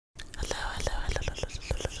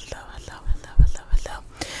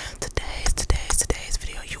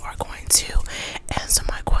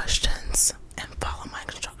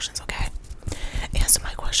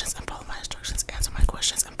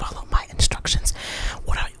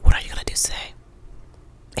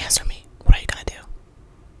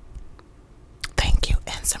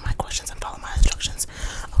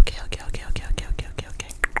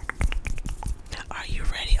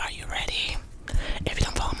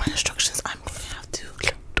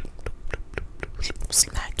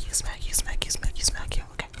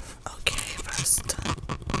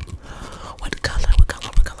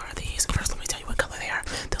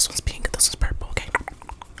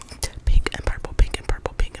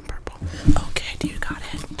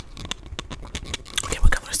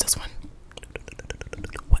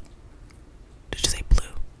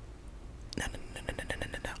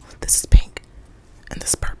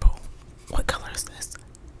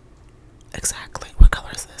Exactly. What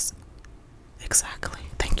color is this? Exactly.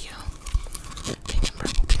 Thank you. Pink and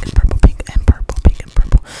purple, pink and purple, pink and purple, pink and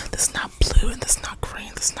purple. This is not blue and this is not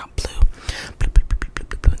green. This is not blue. Blue, blue, blue, blue,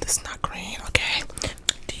 blue, blue. This is not green. Okay.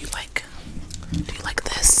 Do you like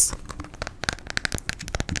this?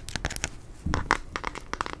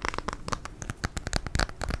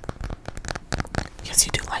 Yes,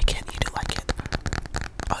 you do like it. You do like it.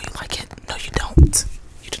 Oh, you like it? No, you don't.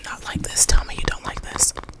 You do not like this. Tell me you don't like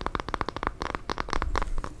this.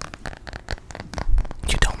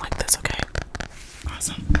 You don't like this, okay?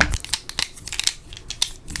 Awesome.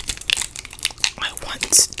 I want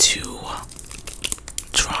to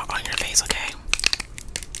draw on your face, okay?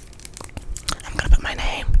 I'm gonna put my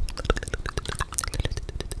name.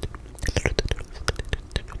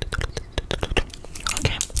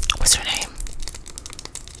 Okay, what's your name?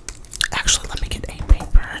 Actually, let me get a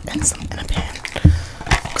paper and a pen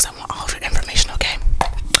because I want all of your information, okay?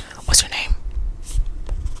 What's your name?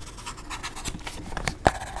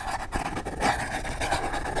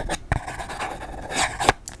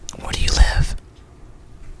 Where do you live?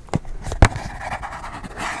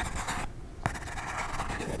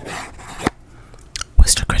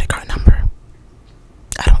 What's your credit card number?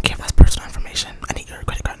 I don't care if that's personal information. I need your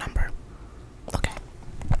credit card number. Okay.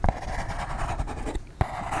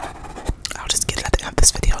 I'll just get it at the end of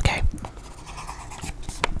this video, okay?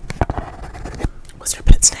 What's your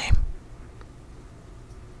pet's name?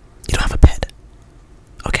 You don't have a pet?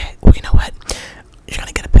 Okay, well, you know what? You're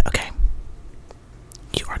gonna get a pet, okay?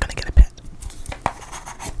 You are gonna get a pet.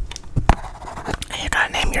 And you're gonna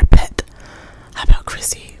name your pet. How about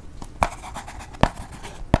Chrissy?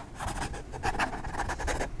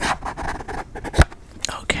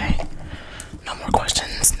 Okay. No more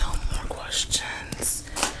questions. No more questions.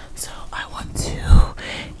 So I want to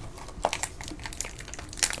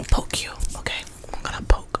poke you, okay? I'm gonna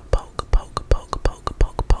poke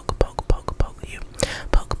you.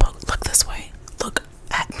 Poke. Look this way. Look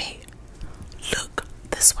at me. Look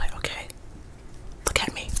this way, okay? Look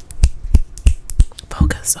at me.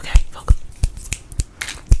 Focus, okay? Focus.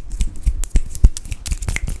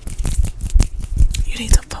 You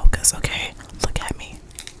need to focus, okay? Look at me.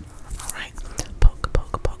 Alright. Poke.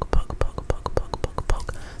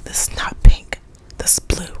 This is not pink. This is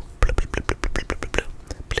blue. Blue.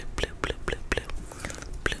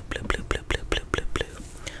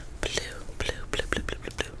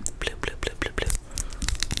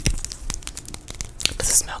 Does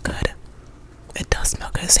it smell good? It does smell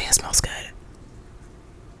good. Say it smells good.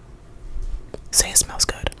 Say it smells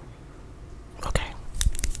good. Okay.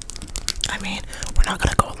 I mean, we're not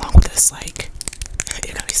gonna go along with this, like,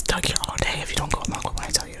 you're gonna be stuck here all day if you don't go along with what I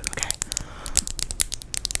tell you, okay?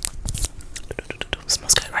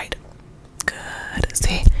 Smells good, right? Good.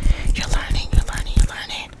 See? You're learning.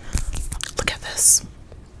 Look at this.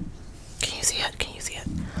 Can you see it?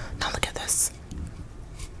 Now look at this.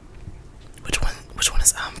 Which one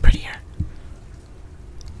is prettier?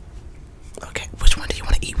 Okay, which one do you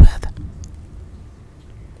want to eat with?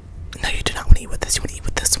 No, you do not want to eat with this. You want to eat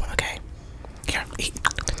with this one, okay? Here, eat.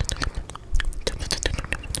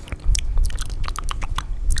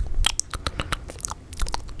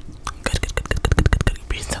 Good. You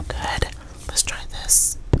breathe so good. Let's try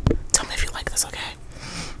this. Tell me if you like this, okay?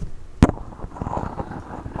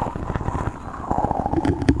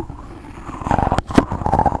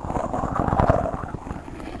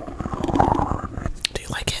 Do you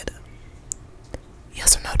like it?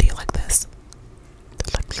 Yes or no? Do you like this?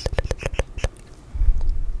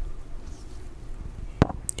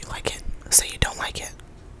 You like it? Say you don't like it.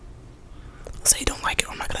 Say you don't like it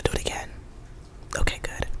or I'm not gonna do it again. Okay,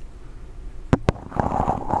 good.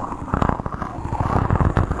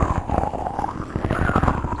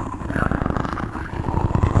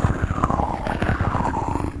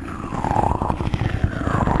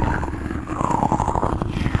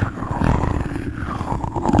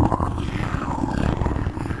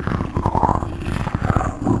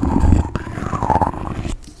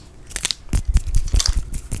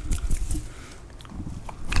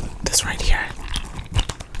 This right here.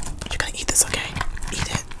 You're gonna eat this, okay? Eat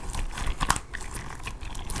it.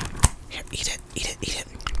 Here, eat it.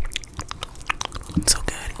 It's so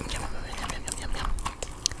good. Yum.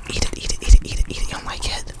 Eat it. You don't like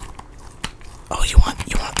it? Oh, you want?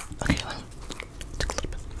 Okay, let me take a little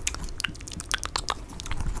bit.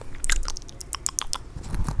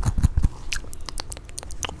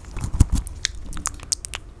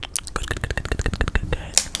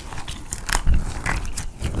 Good.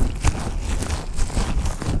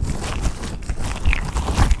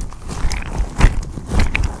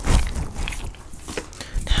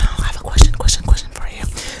 Now, I have a question for you.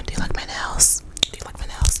 Do you like my nails?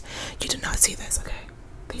 see this, okay?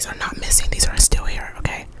 These are not missing. These are still here,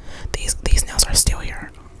 okay? These nails are still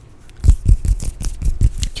here.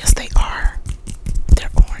 Yes, they are. They're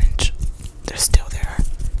orange. They're still there.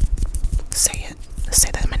 Say it. Say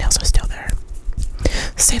that my nails are still there.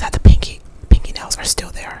 Say that the pinky nails are still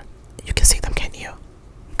there. You can see them, can't you?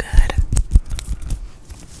 Good.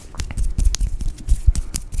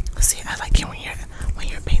 See, I like it when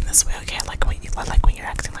you're being this way, okay? I like when you're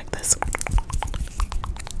acting like this.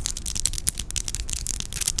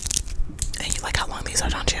 And you like how long these are,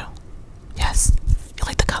 don't you? Yes. You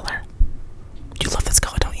like the color. You love this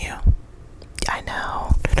color, don't you? I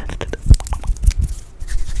know.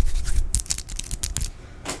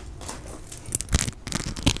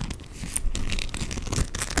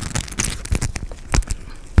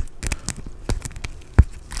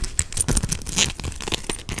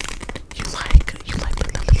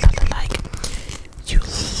 You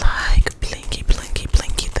like blinky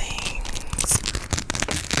things.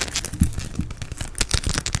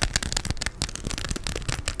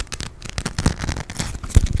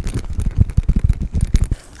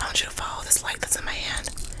 I want you to follow this light that's in my hand.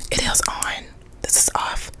 It is on. This is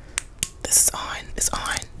off. This is on. It's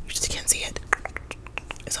on. You just can't see it.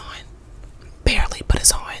 It's on. Barely, but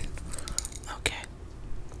it's on. Okay.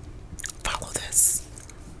 Follow this.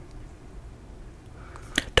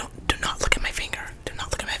 Do not look at my finger. Do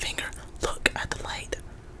not look at my finger. Look at the light.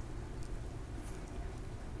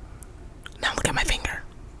 Now look at my finger.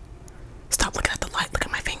 Stop looking at the light. Look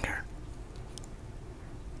at my finger.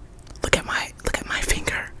 Look at my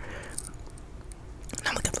finger.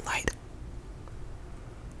 Now look at the light.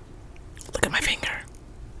 Look at my finger.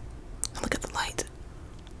 Now look at the light.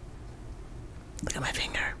 Look at my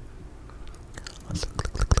finger.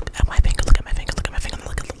 Look at my finger. Look at my finger. Look at my finger.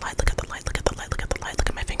 Look at the light. Look at the light. Look at the light. Look at the light. Look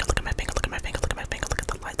at my finger. Look at my finger. Look at my finger. Look at my finger. Look at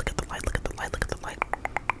the light. Look at the light. Look at the light. Look at the light.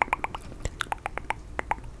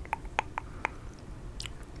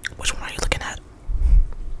 Which one are you looking at?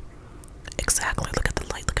 Exactly. Look at the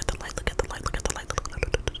light. Look at the light. Look at the light. Look at the light.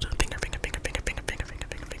 Finger, finger, finger, finger, finger, finger, finger,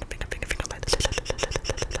 finger, finger, finger, finger, finger, light.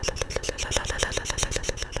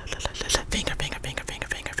 Finger, finger, finger, finger,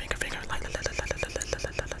 finger, finger, finger,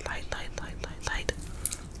 light, light.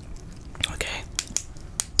 Okay.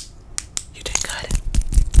 You did good.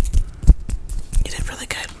 You did really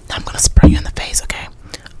good. Now I'm gonna spray you in the face, okay?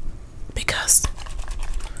 Because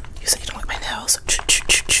you said you don't like my nails.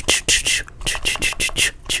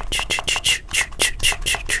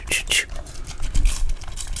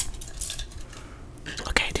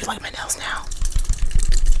 Okay, do you like my nails now?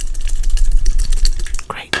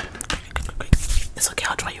 Great. It's okay,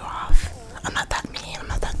 I'll dry you off. I'm not that mean, I'm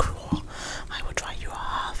not that cruel. I will dry you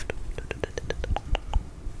off.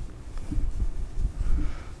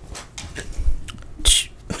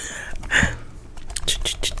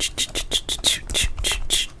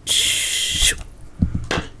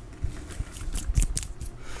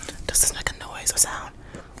 Does this make a noise or sound?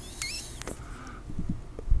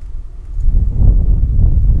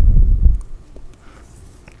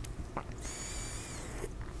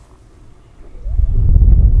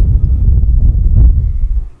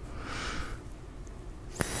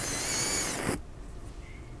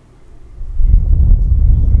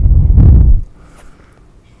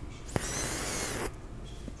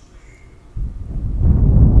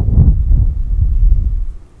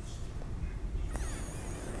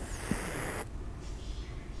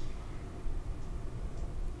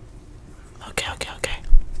 Okay.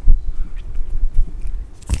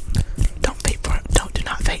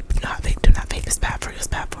 Do not vape. It's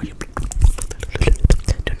bad for you.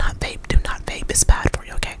 Do not vape. It's bad for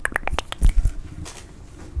you, okay?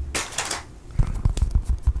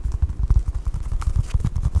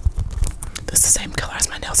 This is the same color as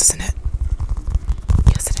my nails, isn't it?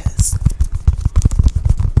 Yes, it is.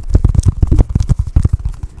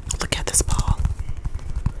 Look at this ball.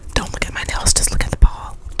 Don't look at my nails, just look at the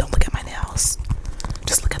ball. Don't look at my nails.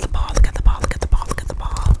 Just look at the ball, look at the ball, look at the ball, look at the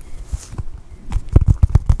ball.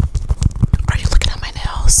 Are you looking at my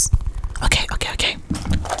nails? Okay.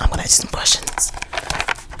 I'm gonna ask you some questions.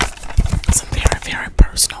 Some very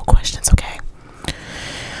personal questions, okay?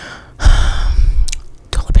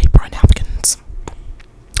 Toilet paper and napkins.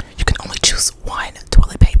 You can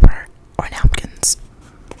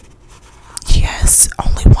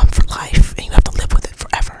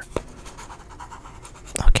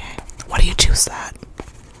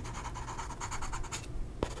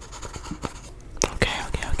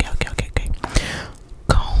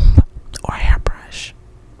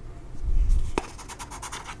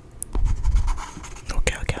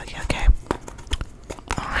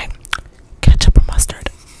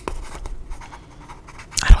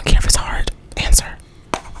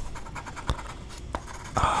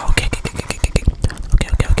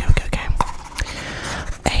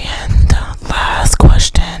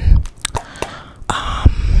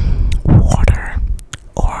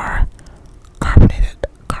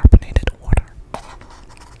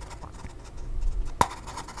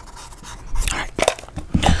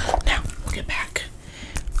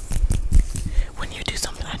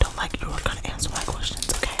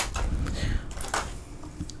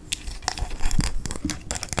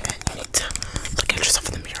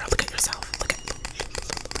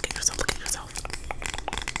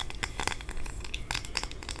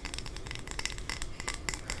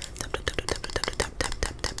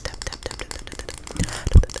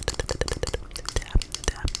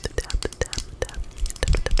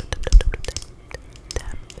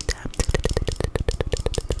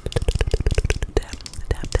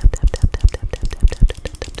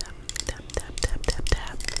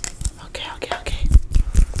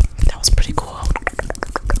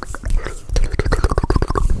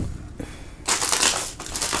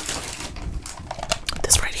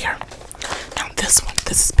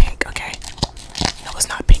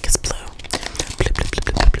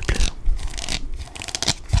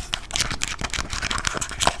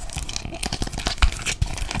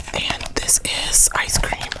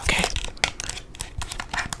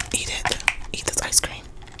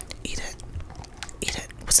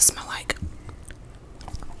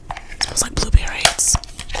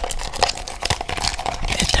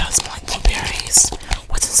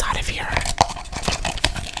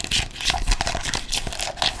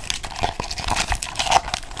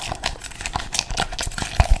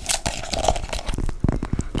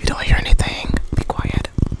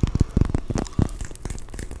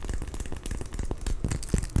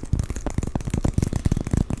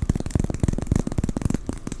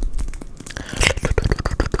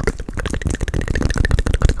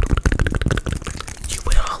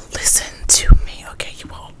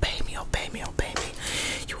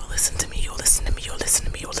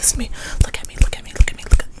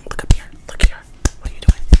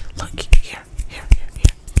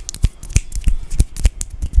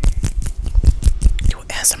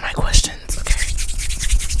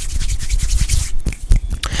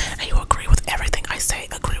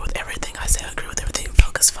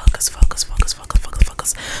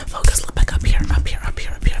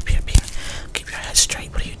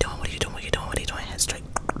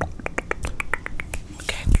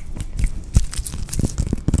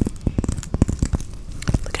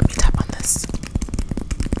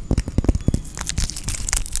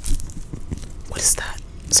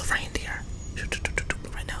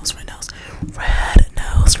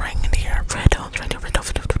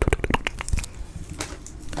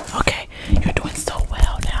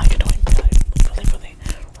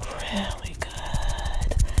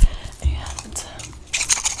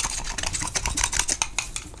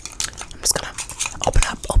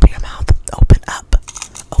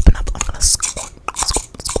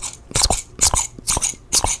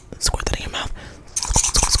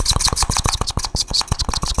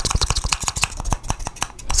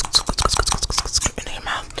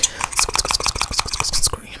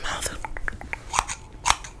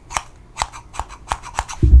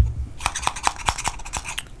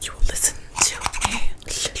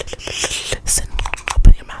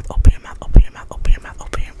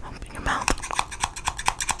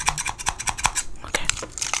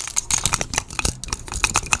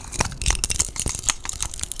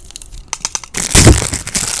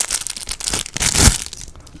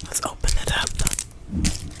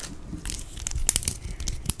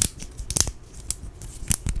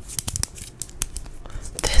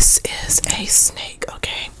a snake,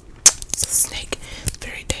 okay? It's a snake. It's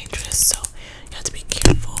very dangerous, so you have to be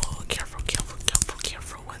careful, careful, careful, careful,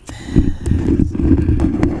 careful with it.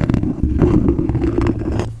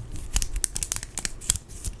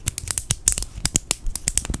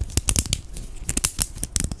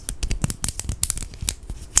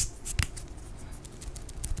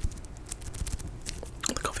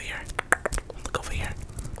 Look over here. Look over here.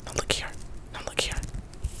 Now look here. Now look here.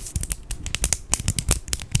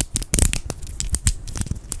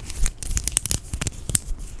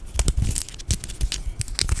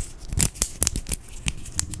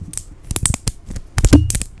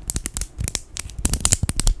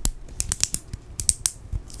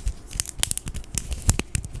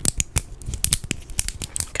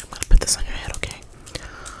 Okay, I'm gonna put this on your head, okay?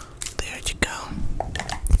 There you go.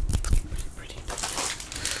 Pretty.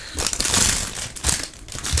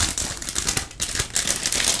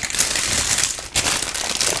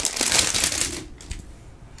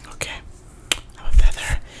 Okay, I have a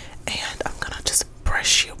feather, and I'm gonna just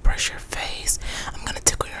brush your face. I'm gonna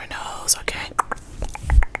tickle your nose, okay?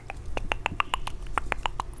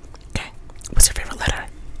 Okay, what's your favorite letter?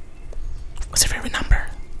 What's your favorite number?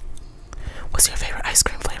 What's your favorite ice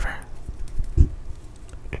cream flavor?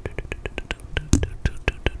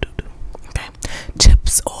 Okay,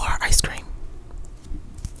 chips or ice cream?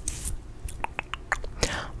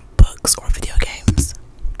 Books or video games?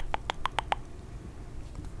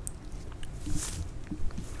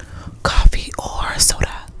 Coffee or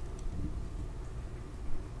soda?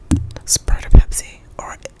 Sprite or Pepsi?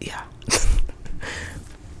 Or, yeah.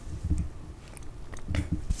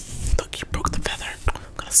 Look, you broke the feather. I'm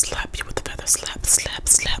gonna slap you with the feather. Slap, slap,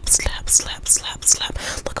 slap, slap, slap, slap, slap.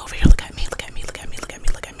 Look over here. Look at me. Look at me. Look at me. Look at me.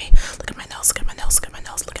 Look at me. Look at my nose. Look at my nose. Look at my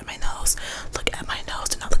nose. Look at my nose. Look at my nose.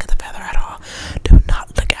 Do not look at the feather at all. Do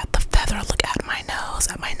not look at the feather. Look at my nose.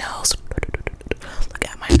 At my nose. Look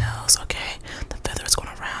at my nose. Okay. The feather is going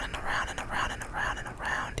around and around and around and around and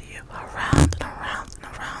around you. Around and around and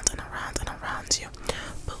around and around and around you.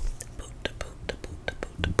 Boop, boop, boop, boop, boop,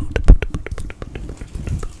 boop, boop, boop.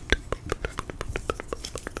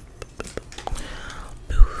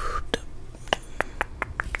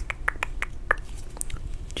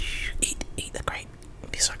 Eat the grape.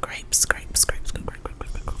 These are grapes. Grapes. Grapes.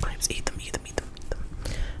 Grapes. Eat them. Eat them. Eat them. Eat them.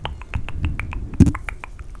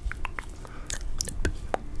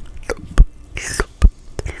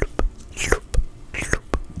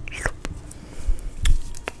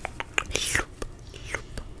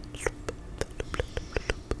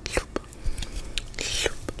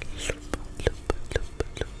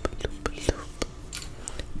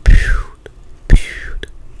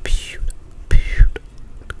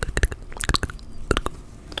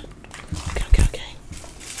 Okay.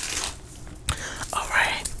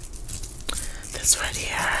 Alright. This right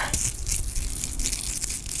here.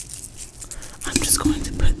 I'm just going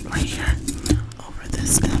to put right here over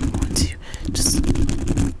this, and I'm going to just.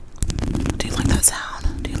 Do you like that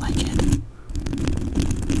sound? Do you like it?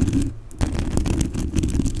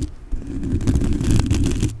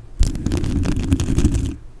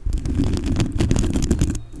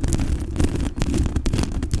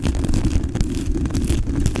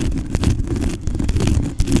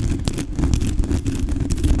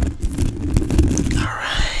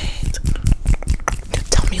 Alright.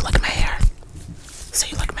 Tell me you like my hair. Say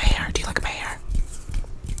you like my hair. Do you like my hair?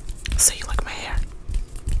 Say you like my hair.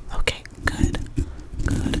 Okay, good.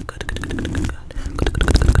 Good.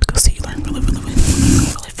 See, you learn really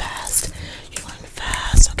fast. You learn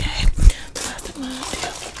fast, okay? The last thing I'm gonna do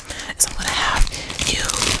is I'm gonna have you.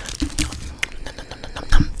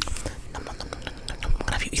 I'm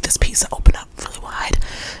gonna have you eat this pizza. Open up really wide.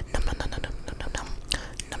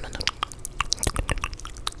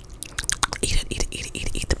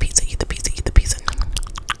 Eat the pizza.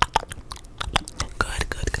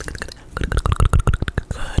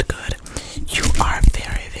 Good. You are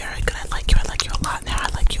very, very good. I like you a lot now. I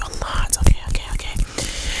like you a lot. Okay.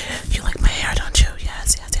 You like my hair, don't you?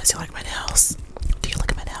 Yes. You like my nails. Do you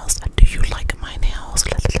like my nails? Do you like my nails?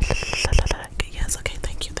 Yes, okay.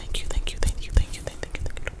 Thank you.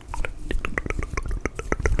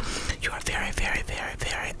 You are very, very, very,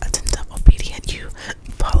 very attentive, obedient. You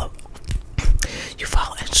follow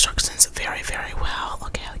instructions.